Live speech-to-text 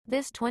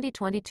This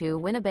 2022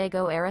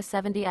 Winnebago Era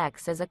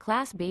 70X is a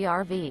Class B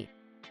RV.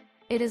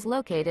 It is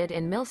located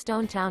in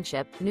Millstone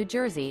Township, New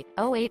Jersey,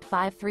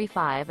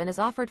 08535 and is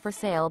offered for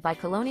sale by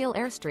Colonial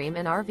Airstream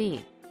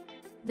RV.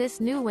 This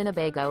new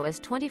Winnebago is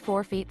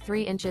 24 feet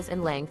 3 inches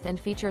in length and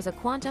features a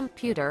Quantum,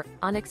 Pewter,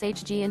 Onyx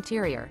HG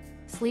interior,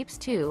 sleeps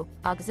 2,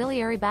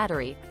 auxiliary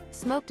battery,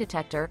 smoke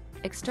detector,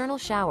 external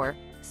shower,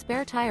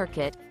 spare tire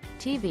kit,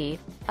 TV,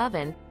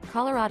 oven,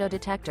 Colorado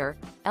detector,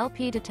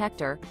 LP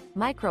detector,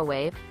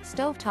 microwave,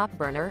 stovetop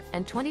burner,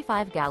 and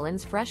 25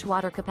 gallons fresh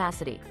water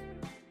capacity.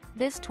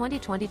 This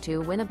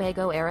 2022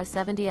 Winnebago Era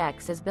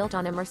 70X is built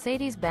on a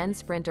Mercedes-Benz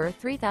Sprinter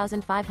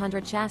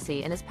 3500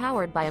 chassis and is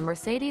powered by a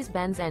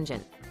Mercedes-Benz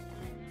engine.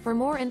 For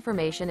more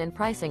information and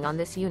pricing on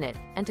this unit,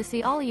 and to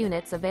see all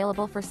units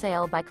available for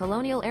sale by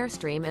Colonial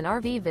Airstream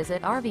RV,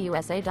 visit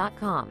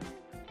RVUSA.com.